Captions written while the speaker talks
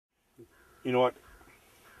You know what?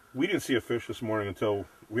 We didn't see a fish this morning until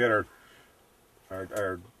we had our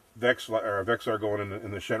Vexlar going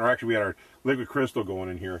in the shed. Or actually, we had our liquid crystal going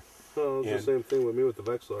in here. Oh, it was the same thing with me with the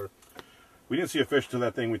Vexlar. We didn't see a fish till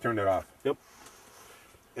that thing. We turned it off. Yep.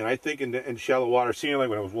 And I think in shallow water, seeing like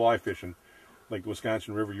when I was walleye fishing, like the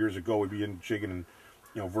Wisconsin River years ago, we'd be jigging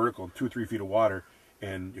in, vertical, 2 or 3 feet of water.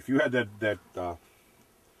 And if you had that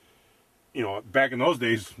back in those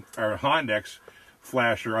days, our Hondex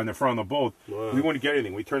flasher on the front of the boat, we wouldn't get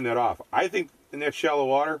anything. We turned that off. I think in that shallow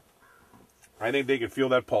water, I think they could feel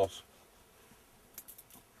that pulse.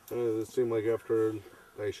 It seemed like after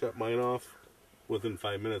I shut mine off, within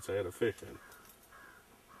 5 minutes I had a fish in.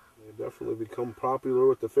 They definitely become popular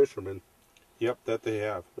with the fishermen. Yep, that they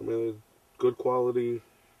have. I mean, good quality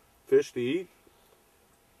fish to eat.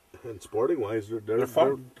 And sporting wise, they're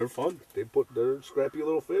fun. They're fun. They're scrappy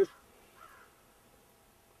little fish.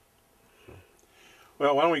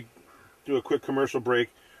 Well, why don't we do a quick commercial break?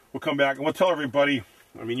 We'll come back and we'll tell everybody.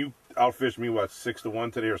 I mean, you outfished me, what,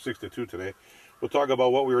 6-1 today or 6-2 today. We'll talk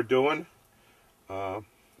about what we were doing.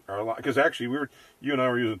 Because actually, you and I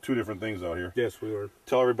were using 2 different things out here. Yes, we were.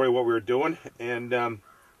 Tell everybody what we were doing and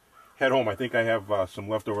head home. I think I have some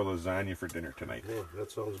leftover lasagna for dinner tonight. Yeah,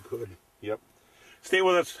 that sounds good. Yep. Stay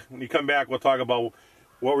with us. When you come back, we'll talk about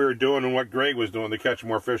what we were doing and what Gregg was doing to catch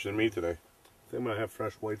more fish than me today. I think I'm going to have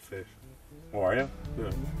fresh whitefish. Oh, are you?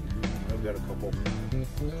 Yeah. I've got a couple.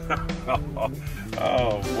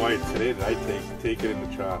 Oh, boy, today did I take it in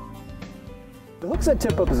the chop. The hookset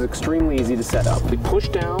tip-up is extremely easy to set up. We push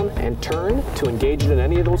down and turn to engage it in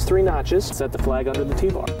any of those 3 notches, set the flag under the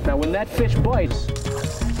T-bar. Now when that fish bites,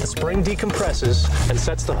 the spring decompresses and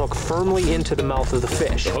sets the hook firmly into the mouth of the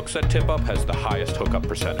fish. The hookset tip-up has the highest hookup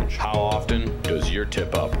percentage. How often does your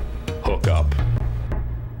tip-up hook up?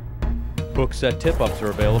 Hookset tip-ups are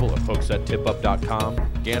available at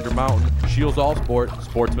hooksettip-up.com, Gander Mountain, Shields All Sport,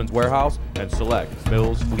 Sportsman's Warehouse, and select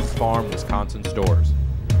Mills Fleet Farm, Wisconsin stores.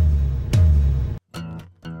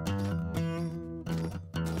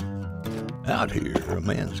 Out here, a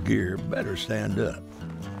man's gear better stand up.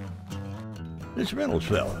 This Reynolds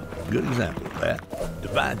fella, good example of that.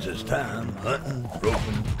 Divides his time hunting,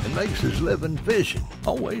 roping, and makes his living fishing.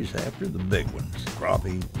 Always after the big ones,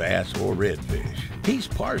 crappie, bass, or redfish. He's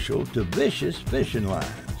partial to vicious fishing lines.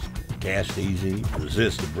 Cast easy,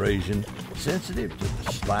 resist abrasion, sensitive to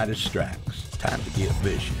the slightest strikes. Time to get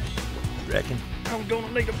vicious. Reckon? I'm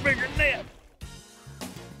gonna need a bigger net.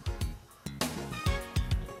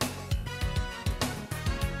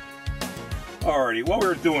 Alrighty, what we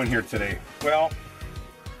were doing here today. Well,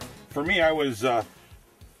 for me, I was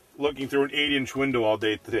looking through an 8-inch window all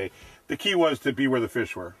day today. The key was to be where the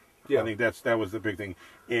fish were. Yeah. I think that was the big thing.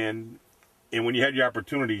 And when you had your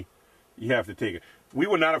opportunity, you have to take it. We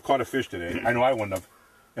would not have caught a fish today. I know I wouldn't have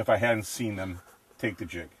if I hadn't seen them take the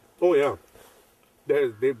jig. Oh yeah,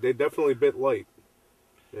 they definitely bit light.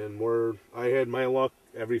 And where I had my luck,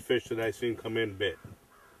 every fish that I seen come in bit.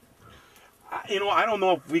 I don't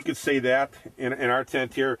know if we could say that in our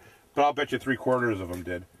tent here, but I'll bet you 3/4 of them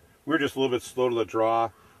did. We were just a little bit slow to the draw.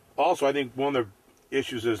 Also, I think one of the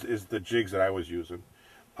issues is the jigs that I was using.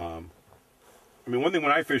 I mean, one thing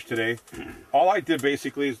when I fished today, all I did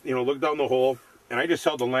basically is, look down the hole, and I just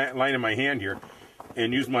held the line in my hand here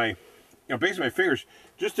and used my, basically my fingers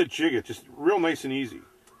just to jig it, just real nice and easy.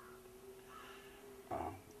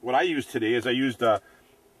 What I used today is I used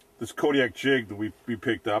this Kodiak jig that we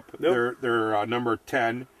picked up. Yep. They're number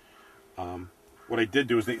 10. What I did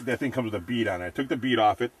do is that thing comes with a bead on it. I took the bead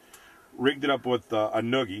off it, rigged it up with a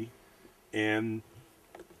noogie, and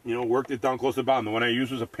worked it down close to the bottom. The one I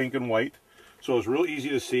used was a pink and white, so it was real easy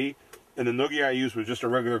to see. And the noogie I used was just a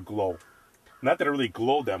regular glow. Not that it really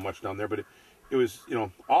glowed that much down there, but it was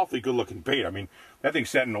awfully good looking bait. I mean, that thing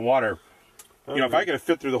sat in the water. If I could have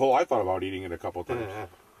fit through the hole, I thought about eating it a couple of times.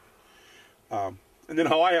 And then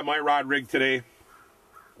how I have my rod rigged today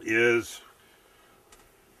is,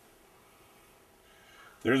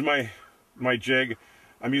 there's my jig.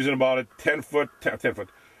 I'm using about a 10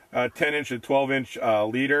 inch to 12 inch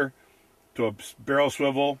leader to a barrel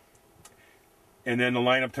swivel, and then the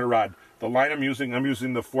line up to the rod. The line I'm using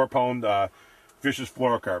the 4-pound Vicious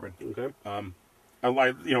fluorocarbon.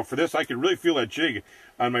 Okay. For this I could really feel that jig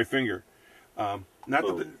on my finger. Not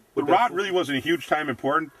that the rod really wasn't a huge time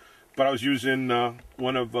important, but I was using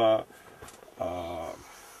one of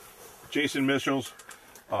Jason Mitchell's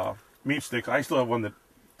meat sticks. I still have one that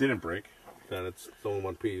didn't break. And it's only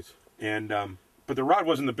one piece. And but the rod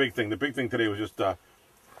wasn't the big thing. The big thing today was just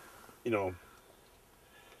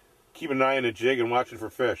keeping an eye on the jig and watching for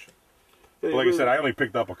fish. Yeah, but like I said, I only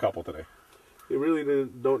picked up a couple today. You really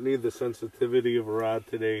don't need the sensitivity of a rod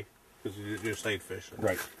today. because you're sight fishing.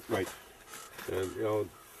 Right, right. And, you know,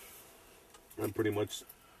 I'm pretty much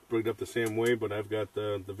rigged up the same way, but I've got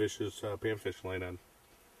the Vicious panfish line on.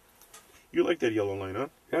 You like that yellow line, huh?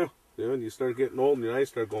 Yeah. Yeah, when you start getting old and your eyes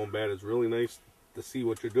start going bad, it's really nice to see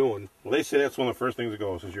what you're doing. Well, they say that's one of the first things that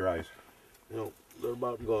goes is your eyes. You know, they're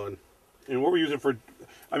about gone. And what were you using for?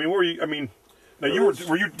 I mean, what were you? I mean, now you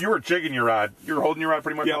were jigging your rod. You were holding your rod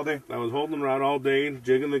pretty much all day. I was holding the rod all day,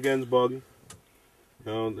 jigging the Gens bug. You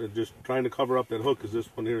know, and just trying to cover up that hook because this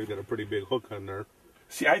one here has got a pretty big hook on there.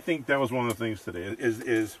 See, I think that was one of the things today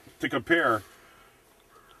is to compare.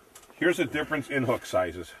 Here's a difference in hook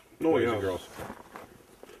sizes, boys and girls.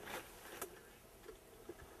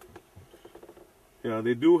 Yeah,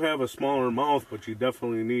 they do have a smaller mouth, but you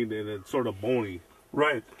definitely need it. It's sort of bony.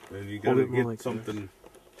 Right. And you got to get like something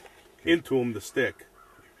into them to stick.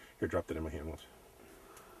 Here, drop that in my hand once.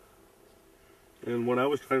 And what I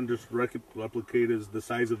was trying to just replicate is the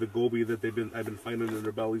size of the goby that I've been finding in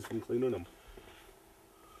their bellies from cleaning them.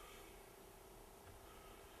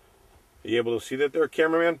 Are you able to see that there,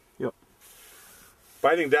 cameraman? Yep.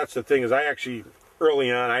 But I think that's the thing is I actually,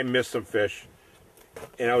 early on, I missed some fish.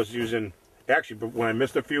 And I was using, actually, but when I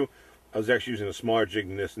missed a few, I was actually using a smaller jig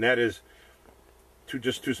than this. And that is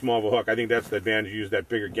just too small of a hook. I think that's the advantage. You use that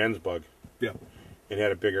bigger Gens bug. Yeah. And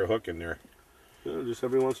had a bigger hook in there. Yeah, just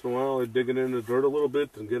every once in a while, I dig it in the dirt a little bit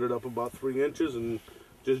and get it up about 3 inches and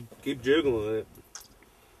just keep jiggling it.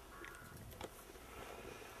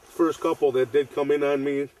 First couple that did come in on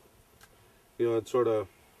me, you know, it's sort of,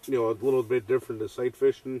 you know, a little bit different to sight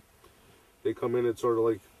fishing. They come in, it's sort of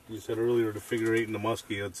like you said earlier, the figure 8 and the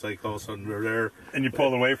muskie. It's like all of a sudden they're there. And you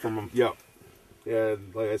pull away from them. Yeah.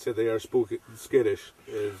 And like I said, they are skittish.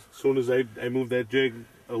 As soon as I moved that jig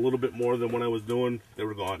a little bit more than what I was doing, they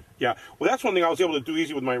were gone. Yeah. Well, that's one thing I was able to do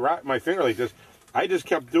easy with my finger like this. I just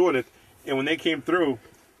kept doing it. And when they came through,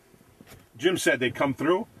 Jim said they'd come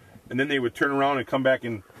through, and then they would turn around and come back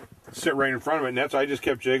and sit right in front of it. And that's why I just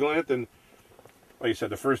kept jiggling it. And like you said,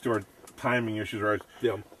 the first two are timing issues. Where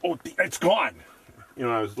oh, it's gone. You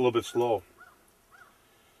know, I was a little bit slow.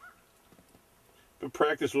 But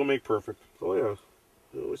practice will make perfect. Oh, yeah.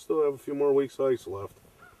 You know, we still have a few more weeks ice left.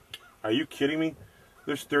 Are you kidding me?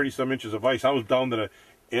 There's 30-some inches of ice. I was down to the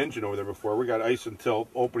engine over there before. We got ice until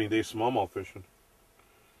opening day smallmouth fishing.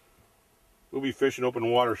 We'll be fishing open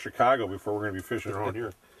water Chicago before we're going to be fishing around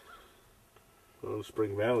here. Well,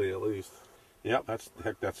 Spring Valley, at least. Yeah, that's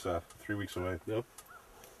 3 weeks away. Yep.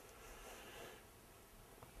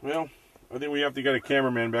 Well, I think we have to get a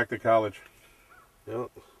cameraman back to college. Yeah,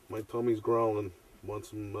 my tummy's growling. Want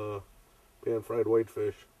some pan-fried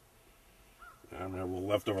whitefish. I'm going to have a little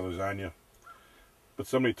leftover lasagna. But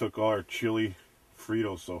somebody took all our chili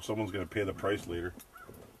Fritos, so someone's going to pay the price later.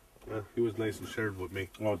 Yeah, he was nice and shared with me.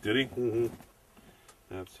 Oh, did he? Mm-hmm.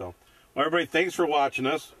 That's so. Well, everybody, thanks for watching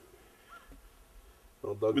us.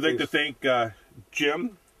 Well, Doug, We'd like to thank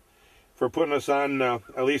Jim for putting us on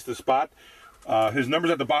at least the spot. His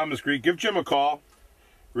number's at the bottom of the screen. Give Jim a call,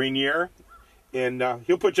 Renier, and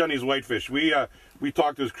he'll put you on these whitefish. We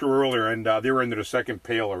talked to his crew earlier, and they were into the second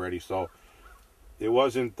pail already, so it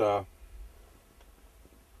wasn't that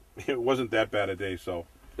bad a day. So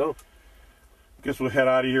no. Guess we'll head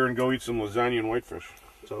out of here and go eat some lasagna and whitefish.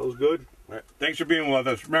 Sounds good. All right. Thanks for being with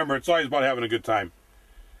us. Remember, it's always about having a good time.